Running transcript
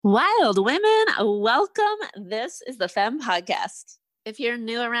Wild women, welcome. This is the Femme Podcast. If you're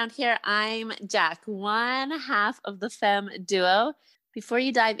new around here, I'm Jack, one half of the Femme duo. Before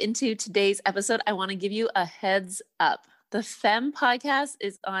you dive into today's episode, I want to give you a heads up. The Femme Podcast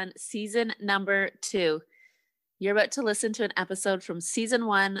is on season number 2. You're about to listen to an episode from season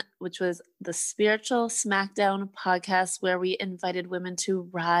 1, which was the Spiritual Smackdown podcast, where we invited women to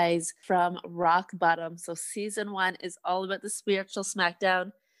rise from rock bottom. So season 1 is all about the spiritual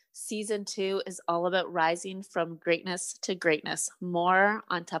smackdown. Season 2 is all about rising from greatness to greatness. More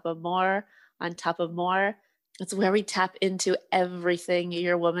on top of more on top of more. It's where we tap into everything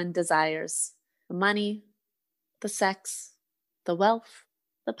your woman desires. The money, the sex, the wealth,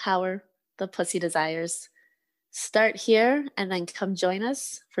 the power, the pussy desires. Start here and then come join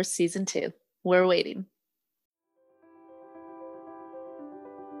us for season 2. We're waiting.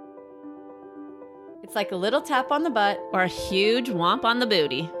 It's like a little tap on the butt or a huge womp on the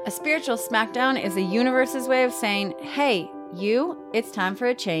booty. A spiritual smackdown is the universe's way of saying, hey, you, it's time for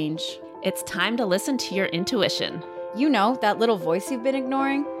a change. It's time to listen to your intuition. You know, that little voice you've been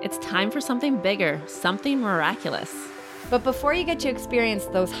ignoring? It's time for something bigger, something miraculous. But before you get to experience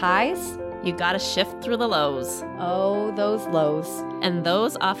those highs, you gotta shift through the lows. Oh, those lows. And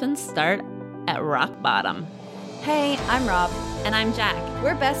those often start at rock bottom. Hey, I'm Rob. And I'm Jack.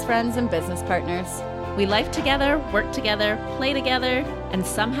 We're best friends and business partners. We life together, work together, play together, and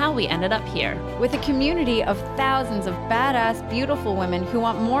somehow we ended up here. With a community of thousands of badass, beautiful women who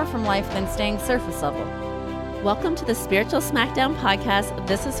want more from life than staying surface level. Welcome to the Spiritual Smackdown podcast.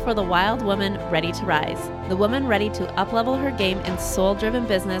 This is for the wild woman ready to rise. The woman ready to up-level her game in soul-driven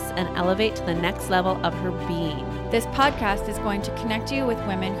business and elevate to the next level of her being. This podcast is going to connect you with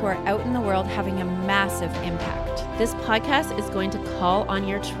women who are out in the world having a massive impact. This podcast is going to call on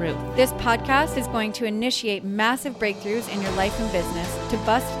your truth. This podcast is going to initiate massive breakthroughs in your life and business to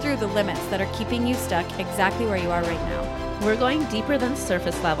bust through the limits that are keeping you stuck exactly where you are right now. We're going deeper than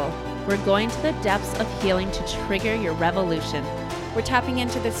surface level. We're going to the depths of healing to trigger your revolution. We're tapping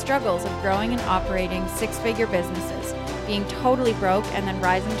into the struggles of growing and operating six-figure businesses, being totally broke and then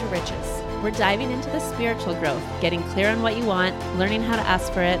rising to riches. We're diving into the spiritual growth, getting clear on what you want, learning how to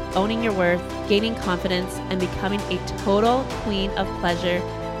ask for it, owning your worth, gaining confidence, and becoming a total queen of pleasure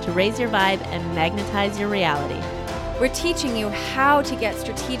to raise your vibe and magnetize your reality. We're teaching you how to get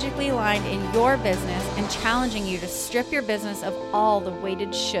strategically aligned in your business and challenging you to strip your business of all the weighted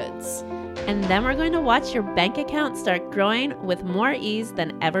shoulds. And then we're going to watch your bank account start growing with more ease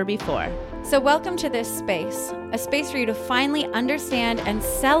than ever before. So welcome to this space, a space for you to finally understand and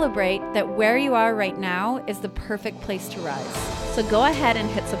celebrate that where you are right now is the perfect place to rise. So go ahead and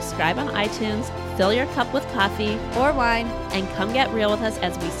hit subscribe on iTunes, fill your cup with coffee or wine, and come get real with us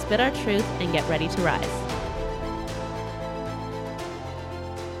as we spit our truth and get ready to rise.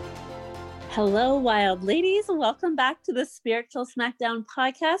 Hello, wild ladies. Welcome back to the Spiritual Smackdown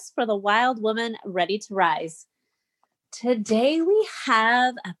podcast for the wild woman ready to rise. Today we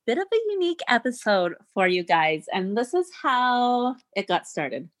have a bit of a unique episode for you guys, and this is how it got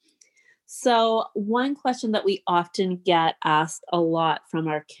started. So one question that we often get asked a lot from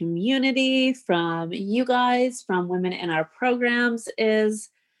our community, from you guys, from women in our programs is,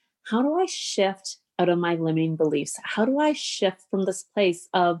 how do I shift out of my limiting beliefs? How do I shift from this place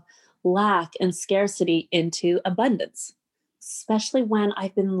of lack and scarcity into abundance, especially when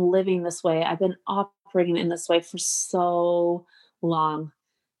I've been living this way. I've been operating in this way for so long,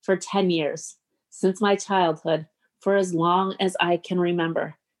 for 10 years, since my childhood, for as long as I can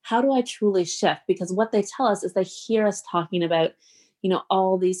remember. How do I truly shift? Because what they tell us is they hear us talking about,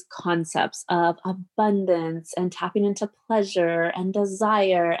 all these concepts of abundance and tapping into pleasure and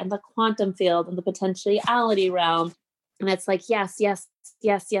desire and the quantum field and the potentiality realm. And it's like, yes, yes,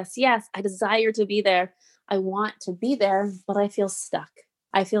 yes, yes, yes. I desire to be there. I want to be there, but I feel stuck.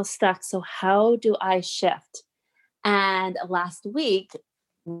 So how do I shift? And last week,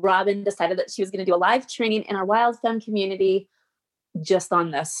 Robin decided that she was going to do a live training in our Wild Femme community just on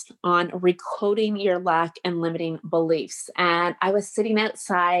this, on recoding your lack and limiting beliefs. And I was sitting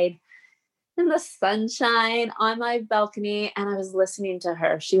outside in the sunshine on my balcony, and I was listening to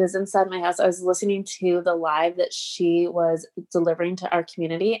her. She was inside my house. I was listening to the live that she was delivering to our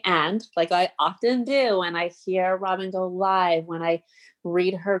community. And like I often do when I hear Robin go live, when I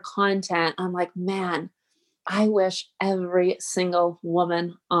read her content, I'm like, man, I wish every single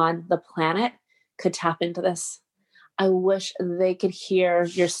woman on the planet could tap into this. I wish they could hear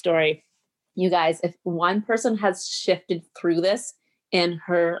your story. You guys, if one person has shifted through this in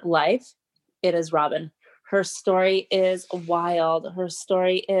her life, it is Robin. Her story is wild. Her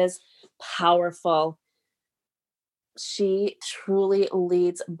story is powerful. She truly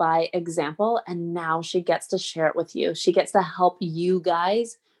leads by example, and now she gets to share it with you. She gets to help you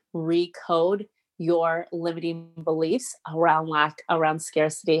guys recode your limiting beliefs around lack, around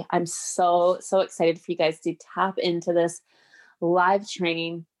scarcity. I'm so excited for you guys to tap into this live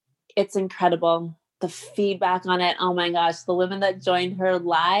training. It's incredible. The feedback on it, oh my gosh, the women that joined her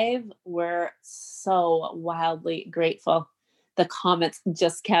live were so wildly grateful. The comments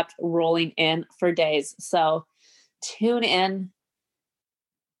just kept rolling in for days. So tune in,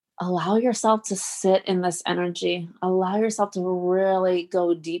 allow yourself to sit in this energy, allow yourself to really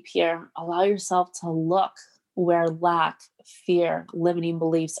go deep here, allow yourself to look where lack, fear, limiting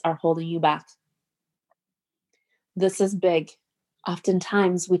beliefs are holding you back. This is big.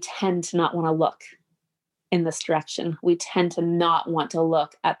 Oftentimes we tend to not want to look in this direction. We tend to not want to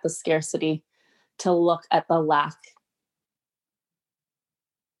look at the scarcity, to look at the lack,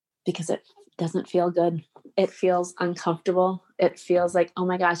 because it doesn't feel good. It feels uncomfortable. It feels like, oh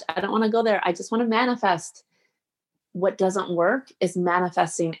my gosh, I don't want to go there. I just want to manifest. What doesn't work is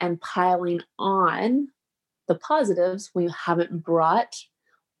manifesting and piling on the positives when you haven't brought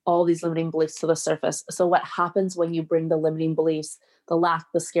all these limiting beliefs to the surface. So what happens when you bring the limiting beliefs, the lack,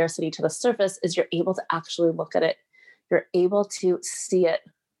 the scarcity to the surface is you're able to actually look at it. You're able to see it.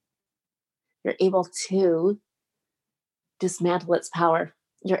 You're able to dismantle its power.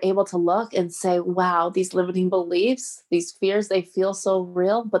 You're able to look and say, wow, these limiting beliefs, these fears, they feel so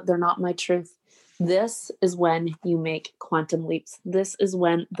real, but they're not my truth. This is when you make quantum leaps. This is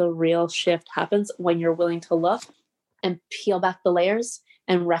when the real shift happens, when you're willing to look and peel back the layers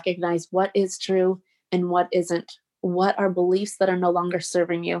and recognize what is true and what isn't. What are beliefs that are no longer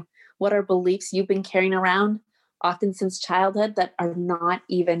serving you? What are beliefs you've been carrying around, often since childhood, that are not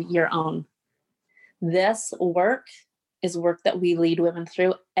even your own? This work is work that we lead women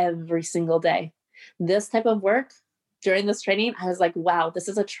through every single day. This type of work, during this training, I was like, wow, this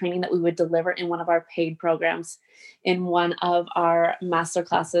is a training that we would deliver in one of our paid programs, in one of our master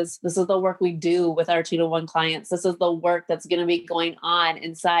classes. This is the work we do with our 2-to-1 clients. This is the work that's going to be going on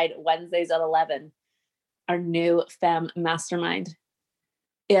inside Wednesdays at 11, our new Femme Mastermind.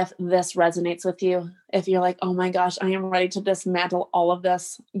 If this resonates with you, if you're like, oh my gosh, I am ready to dismantle all of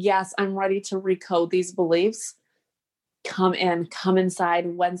this. Yes, I'm ready to recode these beliefs. Come inside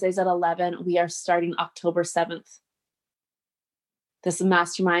Wednesdays at 11. We are starting October 7th. This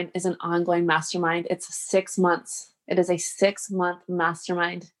mastermind is an ongoing mastermind. It's 6 months. It is a 6-month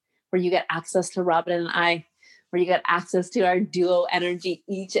mastermind where you get access to Robin and I, where you get access to our duo energy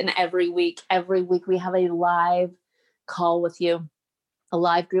each and every week. Every week we have a live call with you, a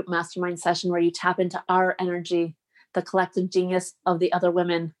live group mastermind session where you tap into our energy, the collective genius of the other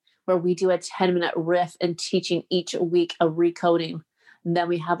women, where we do a 10-minute riff and teaching each week of recoding. And then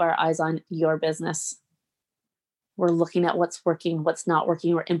we have our eyes on your business. We're looking at what's working, what's not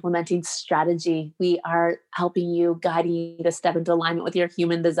working. We're implementing strategy. We are helping you, guiding you to step into alignment with your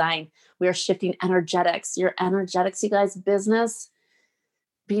human design. We are shifting energetics. Your energetics, you guys, business,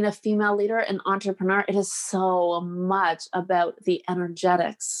 being a female leader and entrepreneur, it is so much about the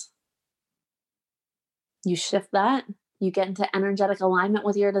energetics. You shift that, you get into energetic alignment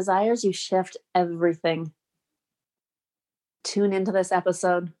with your desires, you shift everything. Tune into this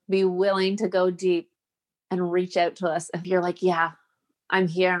episode. Be willing to go deep and reach out to us. If you're like, yeah, I'm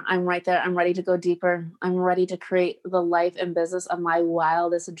here, I'm right there, I'm ready to go deeper, I'm ready to create the life and business of my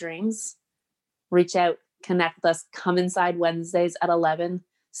wildest dreams, reach out, connect with us, come inside Wednesdays at 11,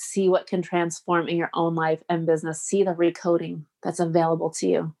 see what can transform in your own life and business, see the recoding that's available to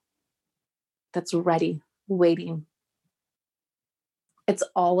you, that's ready, waiting. It's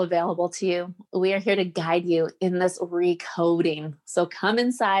all available to you. We are here to guide you in this recoding. So come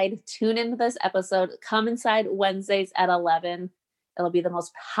inside, tune into this episode, come inside Wednesdays at 11. It'll be the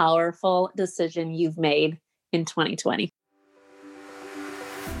most powerful decision you've made in 2020.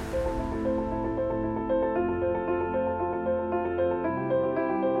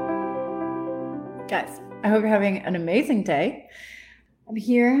 Guys, I hope you're having an amazing day. I'm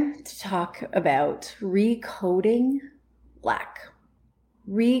here to talk about recoding lack.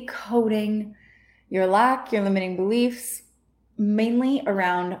 Recoding your lack, your limiting beliefs, mainly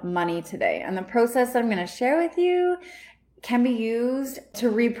around money today. And the process that I'm going to share with you can be used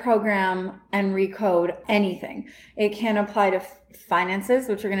to reprogram and recode anything. It can apply to finances,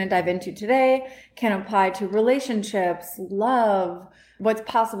 which we're going to dive into today, can apply to relationships, love, what's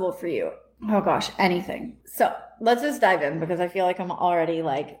possible for you. Oh gosh, anything. So let's just dive in because I feel like I'm already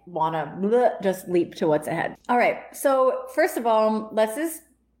want to just leap to what's ahead. All right. So first of all, let's just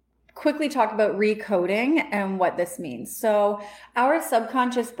quickly talk about recoding and what this means. So our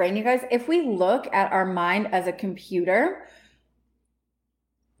subconscious brain, you guys, if we look at our mind as a computer,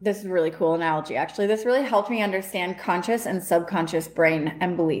 this is a really cool analogy, actually. This really helped me understand conscious and subconscious brain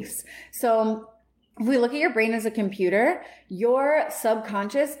and beliefs. So if we look at your brain as a computer, your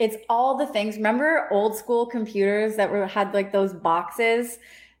subconscious, it's all the things. Remember old school computers that had like those boxes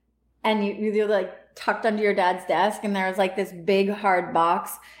and you like tucked under your dad's desk and there was like this big hard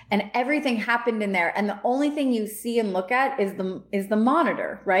box and everything happened in there. And the only thing you see and look at is the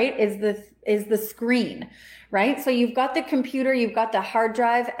monitor, right? Is the screen, right? So you've got the computer, you've got the hard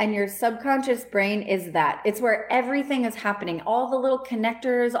drive, and your subconscious brain is that. It's where everything is happening. All the little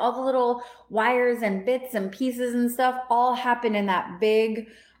connectors, all the little wires and bits and pieces and stuff all happen in that big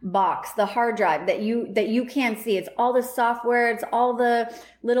box, the hard drive that you can't see. It's all the software, it's all the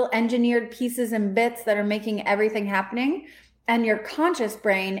little engineered pieces and bits that are making everything happening. And your conscious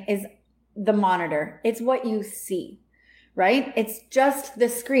brain is the monitor. It's what you see, right? It's just the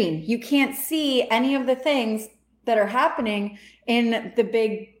screen. You can't see any of the things that are happening in the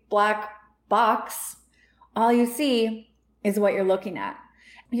big black box. All you see is what you're looking at.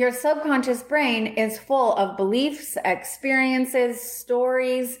 Your subconscious brain is full of beliefs, experiences,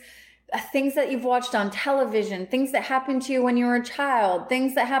 stories, things that you've watched on television, things that happened to you when you were a child,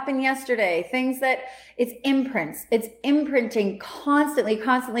 things that happened yesterday, things that it's imprints. It's imprinting constantly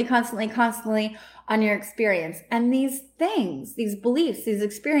on your experience. And these things, these beliefs, these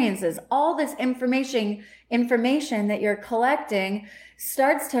experiences, all this information that you're collecting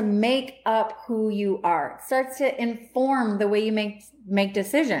starts to make up who you are. It starts to inform the way you make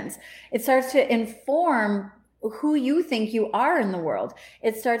decisions. It starts to inform who you think you are in the world.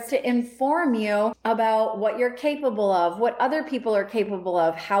 It starts to inform you about what you're capable of, what other people are capable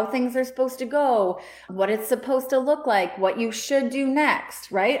of, how things are supposed to go, what it's supposed to look like, what you should do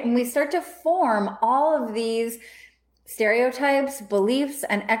next, right? And we start to form all of these stereotypes, beliefs,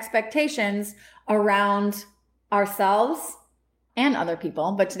 and expectations around ourselves and other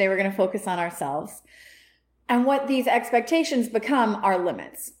people. But today we're going to focus on ourselves. And what these expectations become are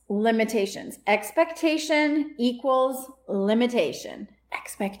limitations. Expectation equals limitation.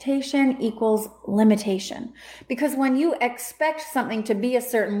 Expectation equals limitation. Because when you expect something to be a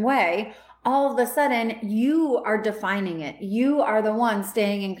certain way, all of a sudden you are defining it. You are the one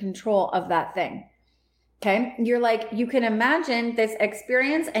staying in control of that thing. Okay. You're like, you can imagine this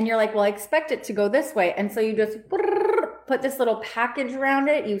experience and you're like, well, I expect it to go this way. And so you just put this little package around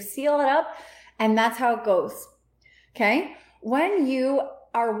it, you seal it up, and that's how it goes. Okay. When you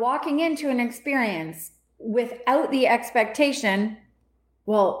are walking into an experience without the expectation,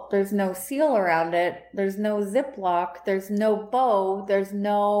 well, there's no seal around it. There's no Ziploc. There's no bow.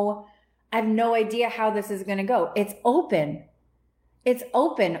 I have no idea how this is going to go. It's open. It's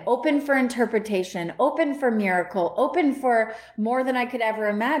open for interpretation, open for miracle, open for more than I could ever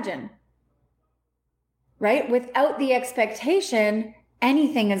imagine. Right? Without the expectation,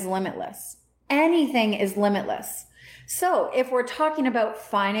 anything is limitless. Anything is limitless. So if we're talking about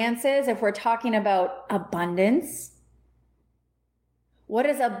finances, if we're talking about abundance, what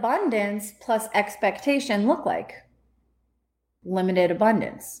does abundance plus expectation look like? Limited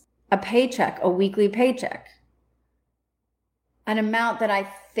abundance. A paycheck, a weekly paycheck. An amount that I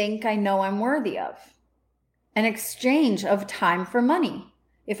think I know I'm worthy of. An exchange of time for money.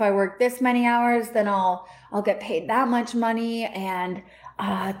 If I work this many hours, then I'll get paid that much money. And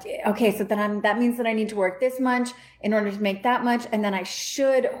okay, so then that means that I need to work this much in order to make that much. And then I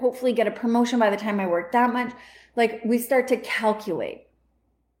should hopefully get a promotion by the time I work that much. Like we start to calculate,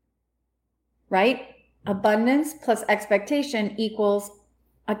 right? Abundance plus expectation equals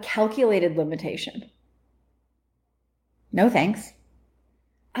a calculated limitation. No thanks.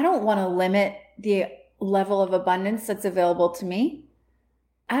 I don't want to limit the level of abundance that's available to me.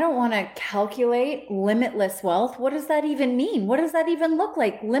 I don't want to calculate limitless wealth. What does that even mean? What does that even look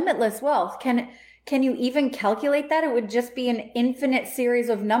like? Limitless wealth. Can you even calculate that? It would just be an infinite series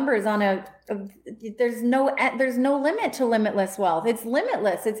of numbers on there's no limit to limitless wealth. It's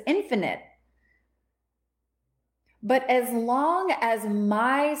limitless. It's infinite. But as long as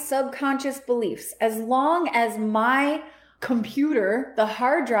my subconscious beliefs, as long as my computer, the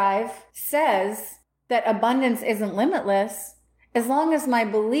hard drive, says that abundance isn't limitless, as long as my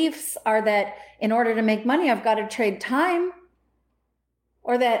beliefs are that in order to make money, I've got to trade time,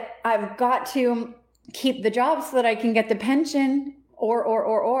 or that I've got to keep the job so that I can get the pension,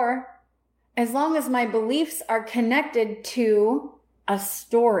 or, as long as my beliefs are connected to a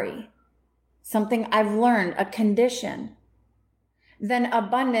story, something I've learned, a condition, then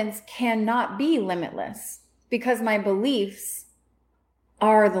abundance cannot be limitless because my beliefs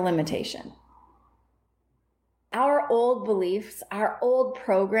are the limitation. Our old beliefs, our old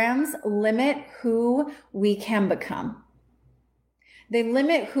programs limit who we can become. They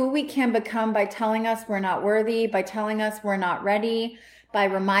limit who we can become by telling us we're not worthy, by telling us we're not ready, by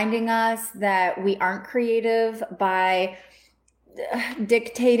reminding us that we aren't creative, by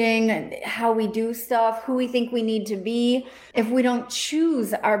dictating how we do stuff, who we think we need to be. If we don't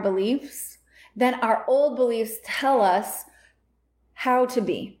choose our beliefs, then our old beliefs tell us how to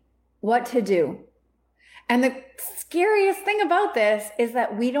be, what to do. And the scariest thing about this is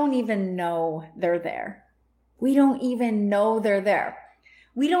that we don't even know they're there. We don't even know they're there.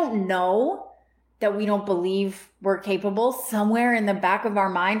 We don't know that we don't believe we're capable somewhere in the back of our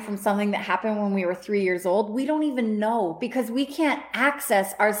mind from something that happened when we were 3 years old. We don't even know because we can't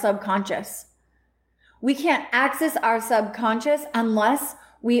access our subconscious. We can't access our subconscious unless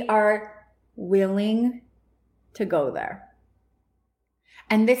we are willing to go there.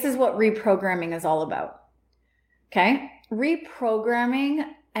 And this is what reprogramming is all about. Okay? Reprogramming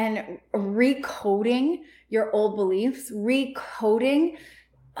and recoding your old beliefs, recoding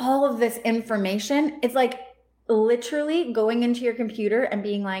all of this information. It's like literally going into your computer and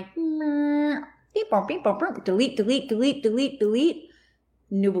being like, delete, delete, delete, delete, delete,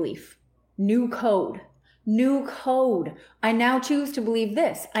 new belief, new code, new code. I now choose to believe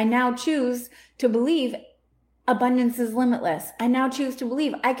this. I now choose to believe abundance is limitless. I now choose to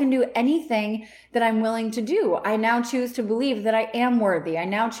believe I can do anything that I'm willing to do. I now choose to believe that I am worthy. I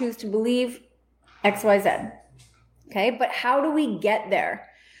now choose to believe XYZ. Okay, but how do we get there?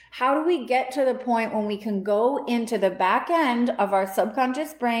 How do we get to the point when we can go into the back end of our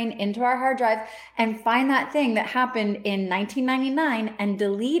subconscious brain, into our hard drive, and find that thing that happened in 1999 and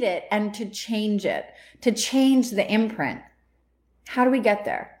delete it and to change it, to change the imprint? How do we get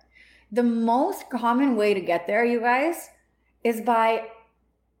there? The most common way to get there, you guys, is by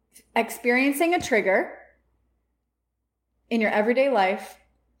experiencing a trigger in your everyday life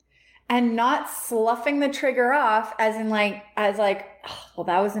and not sloughing the trigger off as oh, well,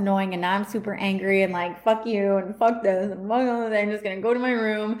 that was annoying and now I'm super angry and like, fuck you and fuck this and fuck all of that. I'm just going to go to my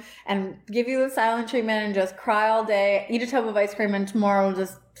room and give you the silent treatment and just cry all day, eat a tub of ice cream, and tomorrow we'll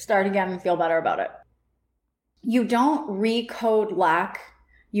just start again and feel better about it. You don't recode lack.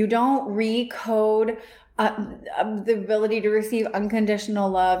 You don't recode the ability to receive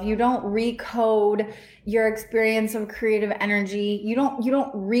unconditional love. You don't recode your experience of creative energy. You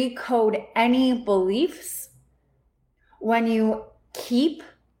don't recode any beliefs when you keep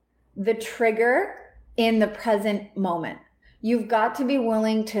the trigger in the present moment. You've got to be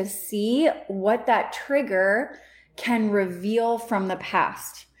willing to see what that trigger can reveal from the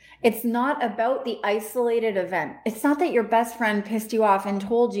past. It's not about the isolated event. It's not that your best friend pissed you off and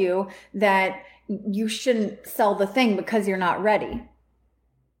told you that you shouldn't sell the thing because you're not ready.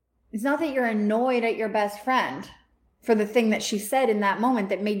 It's not that you're annoyed at your best friend for the thing that she said in that moment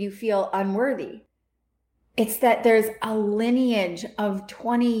that made you feel unworthy. It's that there's a lineage of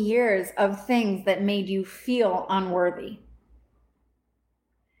 20 years of things that made you feel unworthy.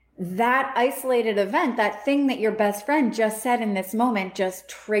 That isolated event, that thing that your best friend just said in this moment just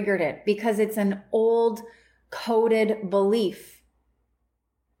triggered it because it's an old coded belief,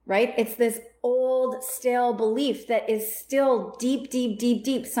 right? It's this old stale belief that is still deep, deep, deep,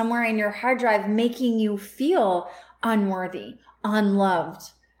 deep somewhere in your hard drive, making you feel unworthy,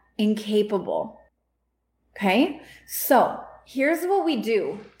 unloved, incapable. Okay. So here's what we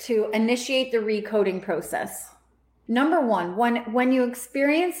do to initiate the recoding process. Number one, when you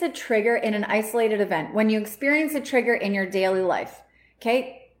experience a trigger in an isolated event, when you experience a trigger in your daily life,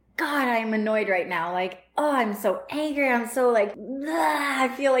 okay? God, I'm annoyed right now. Like, oh, I'm so angry. I'm so like, I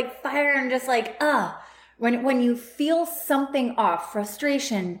feel like fire. I'm just like, When you feel something off,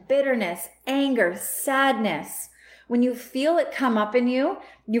 frustration, bitterness, anger, sadness, when you feel it come up in you,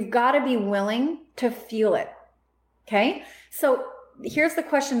 you've got to be willing to feel it. Okay? So here's the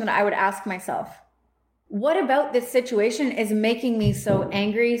question that I would ask myself. What about this situation is making me so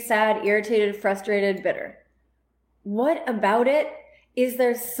angry, sad, irritated, frustrated, bitter? What about it? Is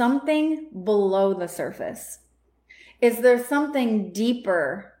there something below the surface? Is there something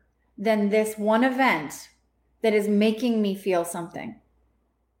deeper than this one event that is making me feel something?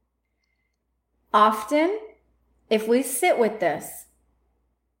 Often, if we sit with this,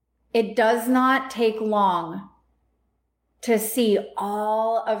 it does not take long to see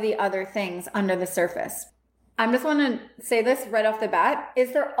all of the other things under the surface. I just want to say this right off the bat.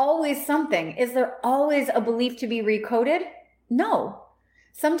 Is there always something? Is there always a belief to be recoded? No.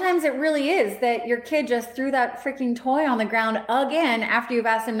 Sometimes it really is that your kid just threw that freaking toy on the ground again after you've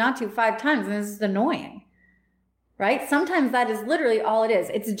asked him not to 5 times, and this is annoying, right? Sometimes that is literally all it is.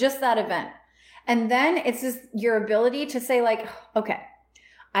 It's just that event. And then it's just your ability to say like, okay,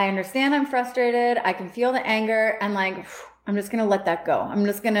 I understand I'm frustrated. I can feel the anger. And like, I'm just going to let that go. I'm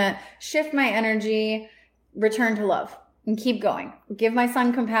just going to shift my energy, return to love, and keep going. Give my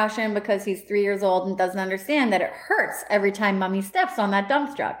son compassion because he's 3 years old and doesn't understand that it hurts every time mommy steps on that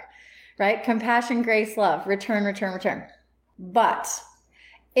dump truck, right? Compassion, grace, love, return, return, return. But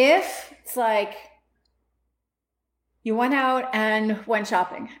if it's like you went out and went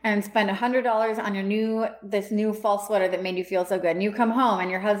shopping and spent $100 on this new fall sweater that made you feel so good, and you come home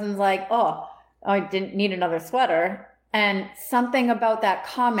and your husband's like, oh, I didn't need another sweater. And something about that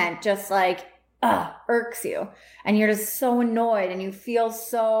comment just like, irks you. And you're just so annoyed and you feel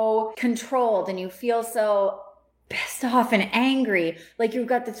so controlled and you feel so pissed off and angry. Like you've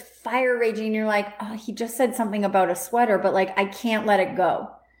got this fire raging and you're like, oh, he just said something about a sweater, but like, I can't let it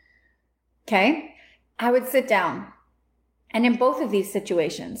go. Okay. I would sit down. And in both of these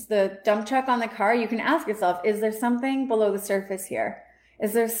situations, the dump truck on the car, you can ask yourself, is there something below the surface here?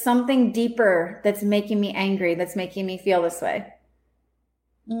 Is there something deeper that's making me angry, that's making me feel this way?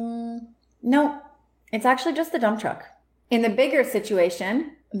 No, it's actually just the dump truck. In the bigger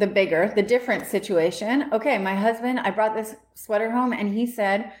situation, the different situation, okay, my husband, I brought this sweater home and he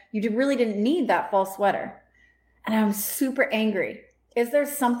said, you really didn't need that fall sweater. And I'm super angry. Is there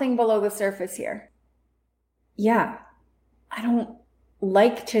something below the surface here? Yeah. I don't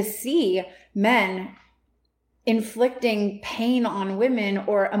like to see men inflicting pain on women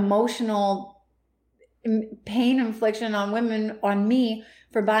or emotional pain infliction on women, on me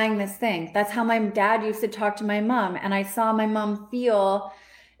for buying this thing. That's how my dad used to talk to my mom. And I saw my mom feel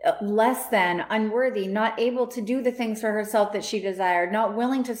less than, unworthy, not able to do the things for herself that she desired, not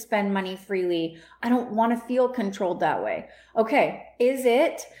willing to spend money freely. I don't want to feel controlled that way. Okay, is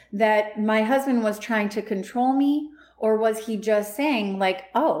it that my husband was trying to control me? Or was he just saying like,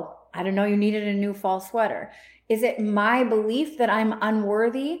 oh, I don't know, you needed a new fall sweater? Is it my belief that I'm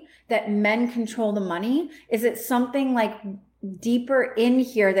unworthy, that men control the money? Is it something like deeper in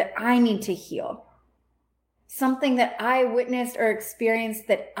here that I need to heal? Something that I witnessed or experienced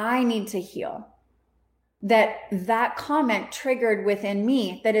that I need to heal? That comment triggered within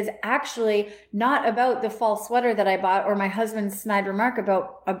me that is actually not about the fall sweater that I bought or my husband's snide remark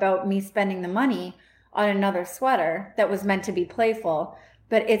about me spending the money on another sweater that was meant to be playful,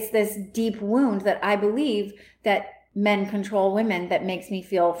 but it's this deep wound that I believe that men control women that makes me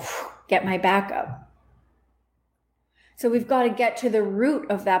feel, get my back up. So we've got to get to the root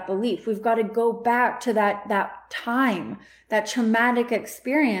of that belief. We've got to go back to that time, that traumatic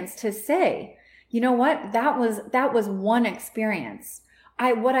experience to say, you know what? That was one experience.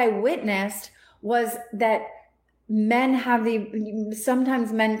 What I witnessed was that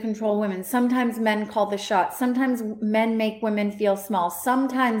sometimes men control women. Sometimes men call the shots. Sometimes men make women feel small.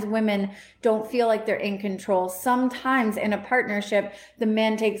 Sometimes women don't feel like they're in control. Sometimes in a partnership, the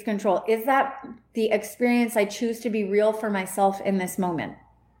man takes control. Is that the experience I choose to be real for myself in this moment?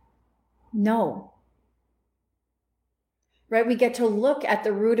 No. Right? We get to look at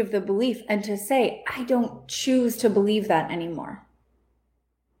the root of the belief and to say, I don't choose to believe that anymore.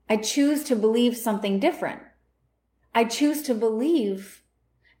 I choose to believe something different. I choose to believe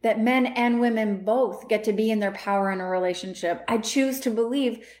that men and women both get to be in their power in a relationship. I choose to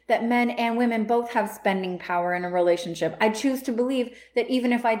believe that men and women both have spending power in a relationship. I choose to believe that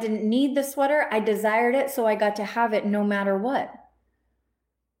even if I didn't need the sweater, I desired it, so I got to have it no matter what.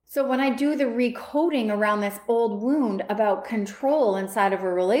 So when I do the recoding around this old wound about control inside of a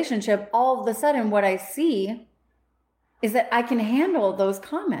relationship, all of a sudden what I see is that I can handle those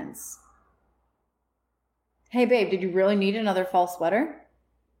comments. Hey babe, did you really need another fall sweater?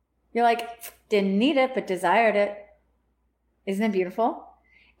 You're like, didn't need it, but desired it. Isn't it beautiful?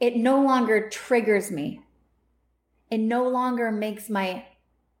 It no longer triggers me. It no longer makes my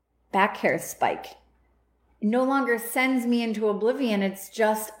back hair spike. It no longer sends me into oblivion. It's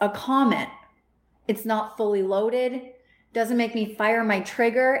just a comment. It's not fully loaded. Doesn't make me fire my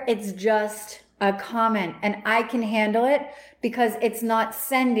trigger. It's just a comment, and I can handle it because it's not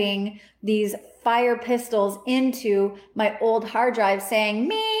sending these fire pistols into my old hard drive saying,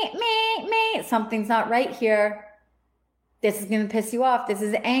 me, something's not right here. This is going to piss you off. This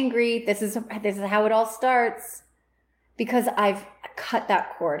is angry. This is how it all starts. Because I've cut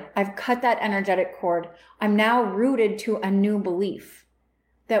that cord. I've cut that energetic cord. I'm now rooted to a new belief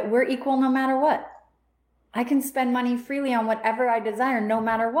that we're equal no matter what. I can spend money freely on whatever I desire no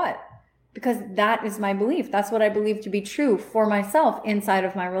matter what. Because that is my belief. That's what I believe to be true for myself inside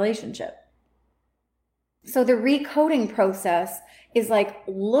of my relationship. So the recoding process is like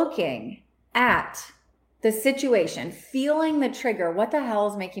looking at the situation, feeling the trigger. What the hell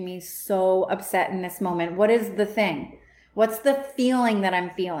is making me so upset in this moment? What is the thing? What's the feeling that I'm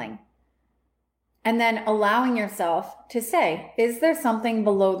feeling? And then allowing yourself to say, is there something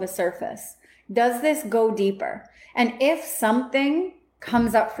below the surface? Does this go deeper? And if something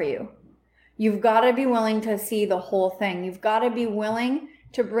comes up for you, you've got to be willing to see the whole thing. You've got to be willing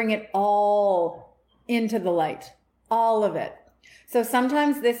to bring it all into the light, all of it. So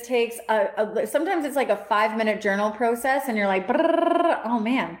sometimes this takes sometimes it's like a 5-minute journal process and you're like, oh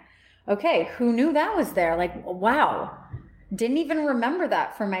man, okay, who knew that was there? Like, wow, didn't even remember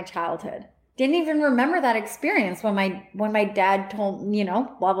that from my childhood. Didn't even remember that experience when my dad told,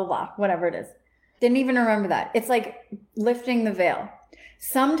 blah, blah, blah, whatever it is. Didn't even remember that. It's like lifting the veil.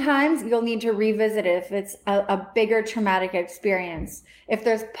 Sometimes you'll need to revisit it if it's a bigger traumatic experience, if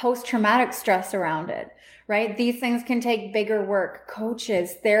there's post-traumatic stress around it, right? These things can take bigger work,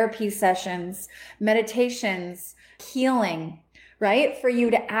 coaches, therapy sessions, meditations, healing, right? For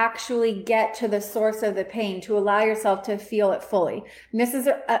you to actually get to the source of the pain, to allow yourself to feel it fully. And this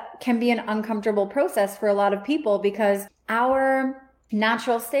can be an uncomfortable process for a lot of people because our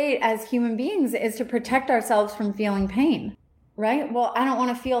natural state as human beings is to protect ourselves from feeling pain. Right? Well, I don't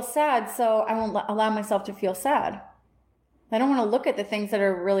want to feel sad, so I won't allow myself to feel sad. I don't want to look at the things that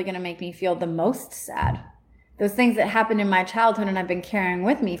are really going to make me feel the most sad. Those things that happened in my childhood and I've been carrying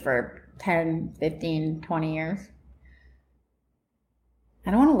with me for 10, 15, 20 years.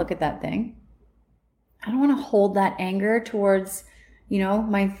 I don't want to look at that thing. I don't want to hold that anger towards,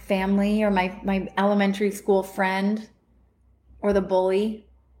 my family or my elementary school friend or the bully.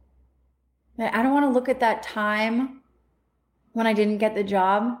 I don't want to look at that time when I didn't get the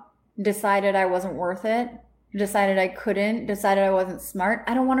job, decided I wasn't worth it, decided I couldn't, decided I wasn't smart.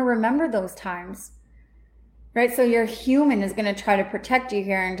 I don't want to remember those times, right? So your human is going to try to protect you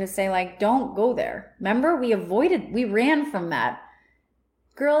here and to say like, don't go there. Remember, we ran from that.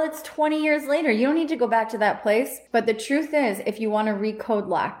 Girl, it's 20 years later. You don't need to go back to that place. But the truth is, if you want to recode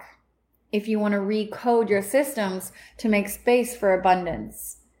lack, if you want to recode your systems to make space for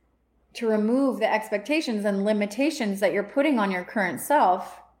abundance, to remove the expectations and limitations that you're putting on your current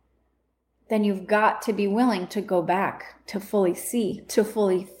self, then you've got to be willing to go back, to fully see, to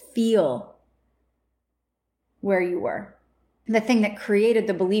fully feel where you were. The thing that created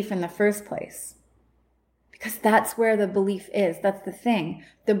the belief in the first place. Because that's where the belief is. That's the thing.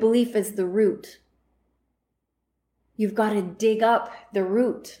 The belief is the root. You've got to dig up the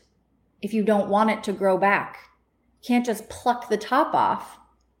root if you don't want it to grow back. You can't just pluck the top off.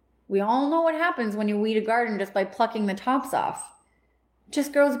 We all know what happens when you weed a garden just by plucking the tops off. It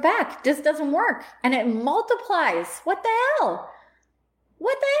just grows back. It just doesn't work. And it multiplies. What the hell?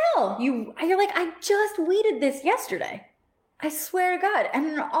 What the hell? You're like, I just weeded this yesterday. I swear to God. And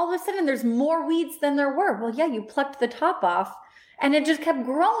then all of a sudden there's more weeds than there were. Well, yeah, you plucked the top off and it just kept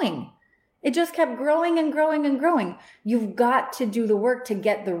growing. It just kept growing and growing and growing. You've got to do the work to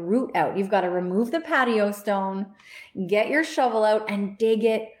get the root out. You've got to remove the patio stone, get your shovel out and dig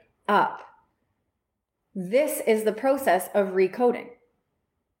it up. This is the process of recoding.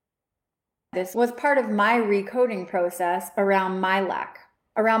 This was part of my recoding process around my lack,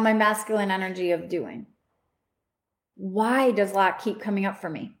 around my masculine energy of doing. Why does lack keep coming up for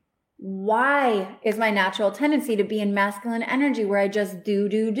me? Why is my natural tendency to be in masculine energy where I just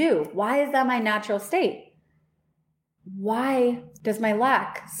do? Why is that my natural state? Why does my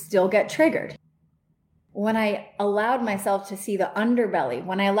lack still get triggered? When I allowed myself to see the underbelly,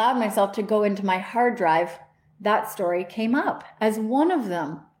 when I allowed myself to go into my hard drive, that story came up as one of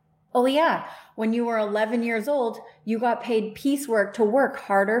them. Oh yeah, when you were 11 years old, you got paid piecework to work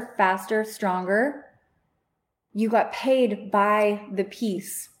harder, faster, stronger. You got paid by the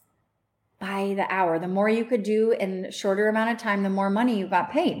piece, by the hour. The more you could do in a shorter amount of time, the more money you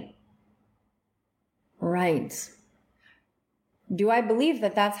got paid. Right. Do I believe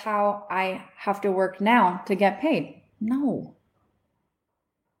that that's how I have to work now to get paid? No.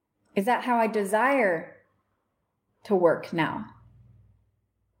 Is that how I desire to work now?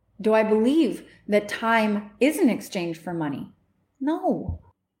 Do I believe that time is in exchange for money? No.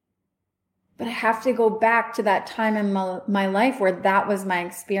 But I have to go back to that time in my life where that was my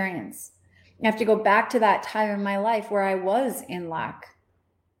experience. I have to go back to that time in my life where I was in lack,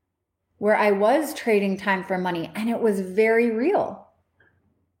 where I was trading time for money, and it was very real.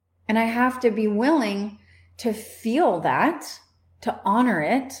 And I have to be willing to feel that, to honor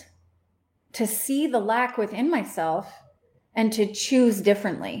it, to see the lack within myself, and to choose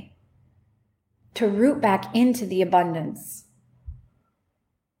differently, to root back into the abundance,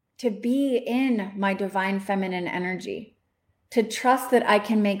 to be in my divine feminine energy, to trust that I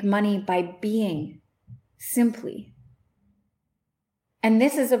can make money by being, simply. And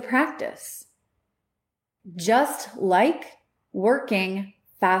this is a practice. Just like working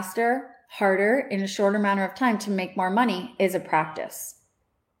faster, harder, in a shorter amount of time to make more money is a practice.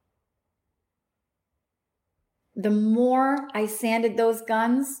 The more I sanded those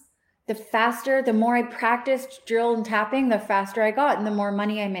guns, the faster, the more I practiced drill and tapping, the faster I got and the more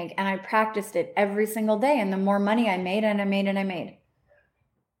money I make. And I practiced it every single day, and the more money I made and I made and I made.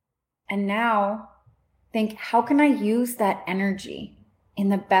 And now think, how can I use that energy in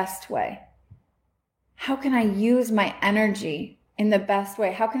the best way? How can I use my energy in the best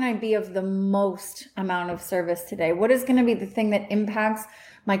way? How can I be of the most amount of service today? What is going to be the thing that impacts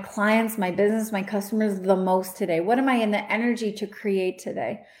my clients, my business, my customers the most today? What am I in the energy to create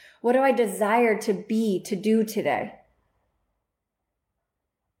today? What do I desire to be, to do today?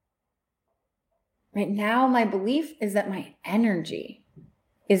 Right now, my belief is that my energy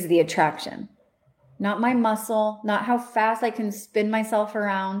is the attraction, not my muscle, not how fast I can spin myself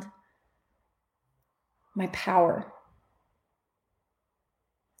around, my power.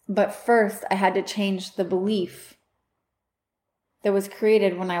 But first, I had to change the belief that was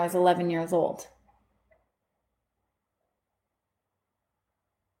created when I was 11 years old.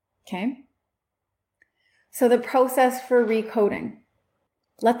 Okay? So the process for recoding,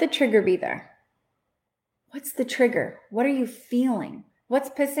 let the trigger be there. What's the trigger? What are you feeling? What's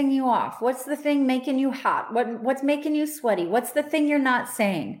pissing you off? What's the thing making you hot? What's making you sweaty? What's the thing you're not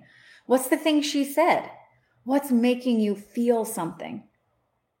saying? What's the thing she said? What's making you feel something?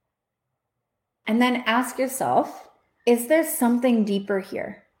 And then ask yourself, is there something deeper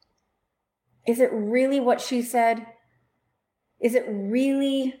here? Is it really what she said? Is it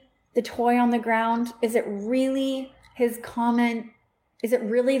really the toy on the ground? Is it really his comment? Is it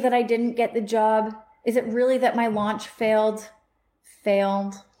really that I didn't get the job? Is it really that my launch failed?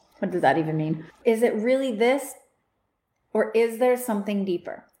 What does that even mean? Is it really this? Or is there something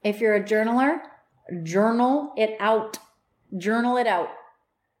deeper? If you're a journaler, journal it out. Journal it out.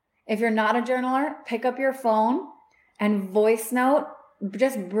 If you're not a journaler, pick up your phone and voice note,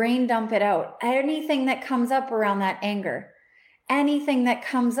 just brain dump it out. Anything that comes up around that anger, anything that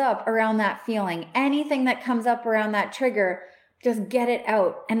comes up around that feeling, anything that comes up around that trigger, just get it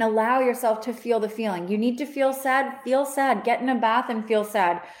out and allow yourself to feel the feeling. You need to feel sad, get in a bath and feel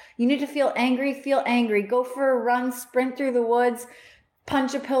sad. You need to feel angry, go for a run, sprint through the woods,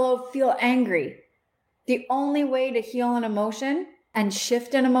 punch a pillow, feel angry. The only way to heal an emotion and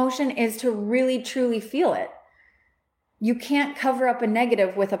shift an emotion is to really truly feel it. You can't cover up a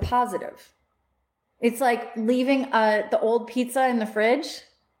negative with a positive. It's like leaving the old pizza in the fridge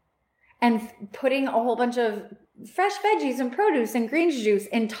and putting a whole bunch of fresh veggies and produce and greens juice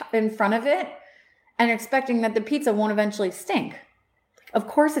in front of it and expecting that the pizza won't eventually stink. Of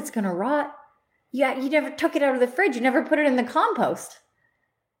course it's going to rot. Yeah, you never took it out of the fridge. You never put it in the compost.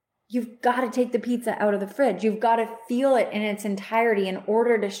 You've got to take the pizza out of the fridge. You've got to feel it in its entirety in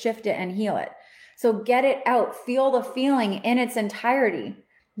order to shift it and heal it. So get it out. Feel the feeling in its entirety.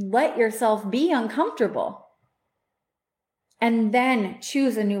 Let yourself be uncomfortable. And then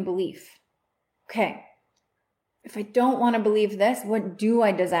choose a new belief. Okay. If I don't want to believe this, what do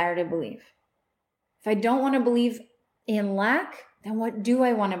I desire to believe? If I don't want to believe in lack, then what do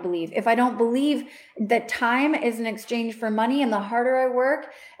I want to believe? If I don't believe that time is an exchange for money, and the harder I work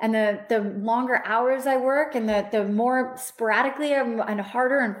and the longer hours I work and the more sporadically and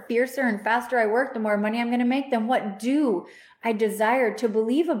harder and fiercer and faster I work, the more money I'm going to make, then what do I desire to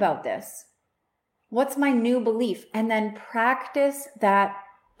believe about this? What's my new belief? And then practice that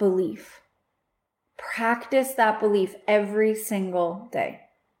belief. Practice that belief every single day.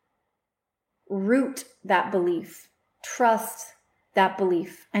 Root that belief. Trust that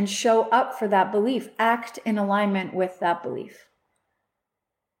belief and show up for that belief. Act in alignment with that belief.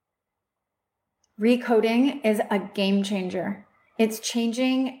 Recoding is a game changer. It's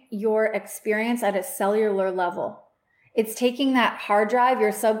changing your experience at a cellular level. It's taking that hard drive,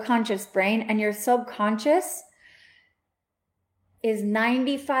 your subconscious brain, and your subconscious is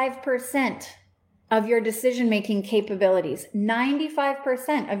 95% of your decision-making capabilities.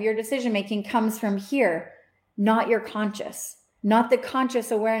 95% of your decision-making comes from here, not your conscious. Not the conscious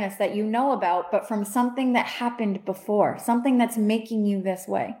awareness that you know about, but from something that happened before, something that's making you this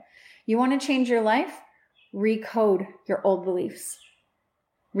way. You want to change your life? Recode your old beliefs.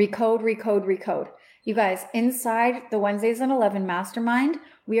 Recode. You guys, inside the Wednesdays at 11 Mastermind,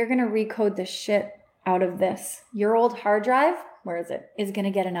 we are going to recode the shit out of this. Your old hard drive, where is it? Is going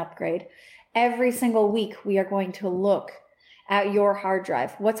to get an upgrade. Every single week, we are going to look at your hard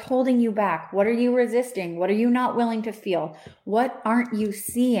drive. What's holding you back? What are you resisting? What are you not willing to feel? What aren't you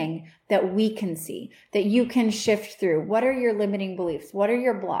seeing that we can see, that you can shift through? What are your limiting beliefs? What are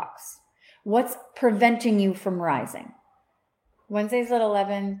your blocks? What's preventing you from rising? Wednesdays at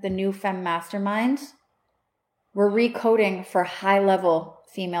 11, the new Femme Mastermind. We're recoding for high-level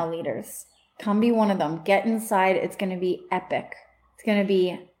female leaders. Come be one of them. Get inside. It's going to be epic. It's going to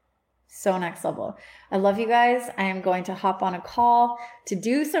be so next level. I love you guys. I am going to hop on a call to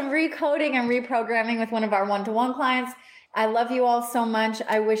do some recoding and reprogramming with one of our one-to-one clients. I love you all so much.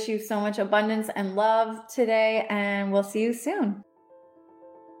 I wish you so much abundance and love today, and we'll see you soon.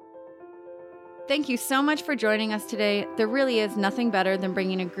 Thank you so much for joining us today. There really is nothing better than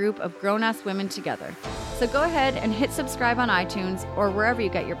bringing a group of grown-ass women together. So go ahead and hit subscribe on iTunes or wherever you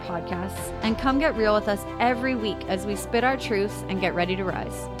get your podcasts, and come get real with us every week as we spit our truths and get ready to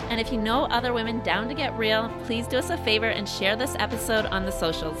rise. And if you know other women down to get real, please do us a favor and share this episode on the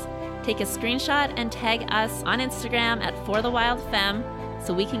socials. Take a screenshot and tag us on Instagram at ForTheWildFemme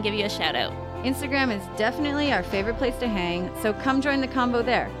so we can give you a shout out. Instagram is definitely our favorite place to hang, so come join the combo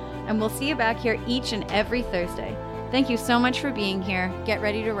there. And we'll see you back here each and every Thursday. Thank you so much for being here. Get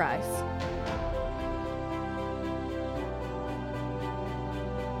ready to rise.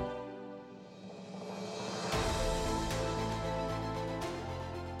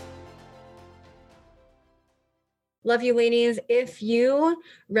 Love you, ladies. If you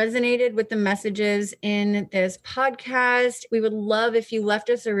resonated with the messages in this podcast, we would love if you left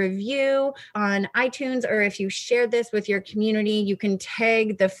us a review on iTunes, or if you shared this with your community. You can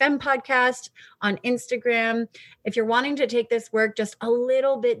tag the Femme Podcast on Instagram. If you're wanting to take this work just a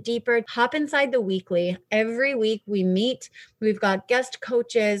little bit deeper, hop inside the weekly. Every week we meet. We've got guest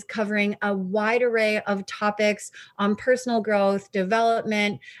coaches covering a wide array of topics on personal growth,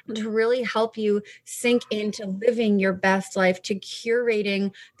 development, to really help you sink into living your best life, to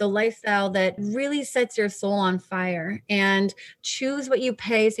curating the lifestyle that really sets your soul on fire. And choose what you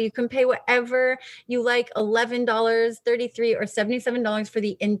pay. So you can pay whatever you like, $11, $33, or $77 for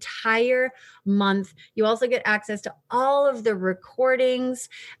the entire month. You also get access to all of the recordings.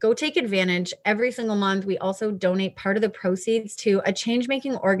 Go take advantage. Every single month, we also donate part of the proceeds to a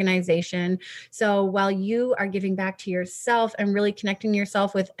change-making organization. So while you are giving back to yourself and really connecting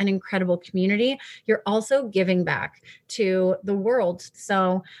yourself with an incredible community, you're also giving back to the world.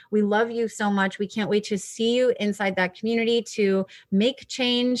 So we love you so much. We can't wait to see you inside that community, to make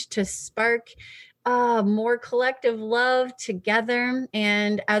change, to spark more collective love together.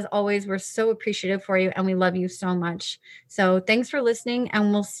 And as always, we're so appreciative for you, and we love you so much. So thanks for listening,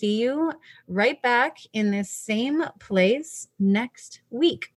 and we'll see you right back in this same place next week.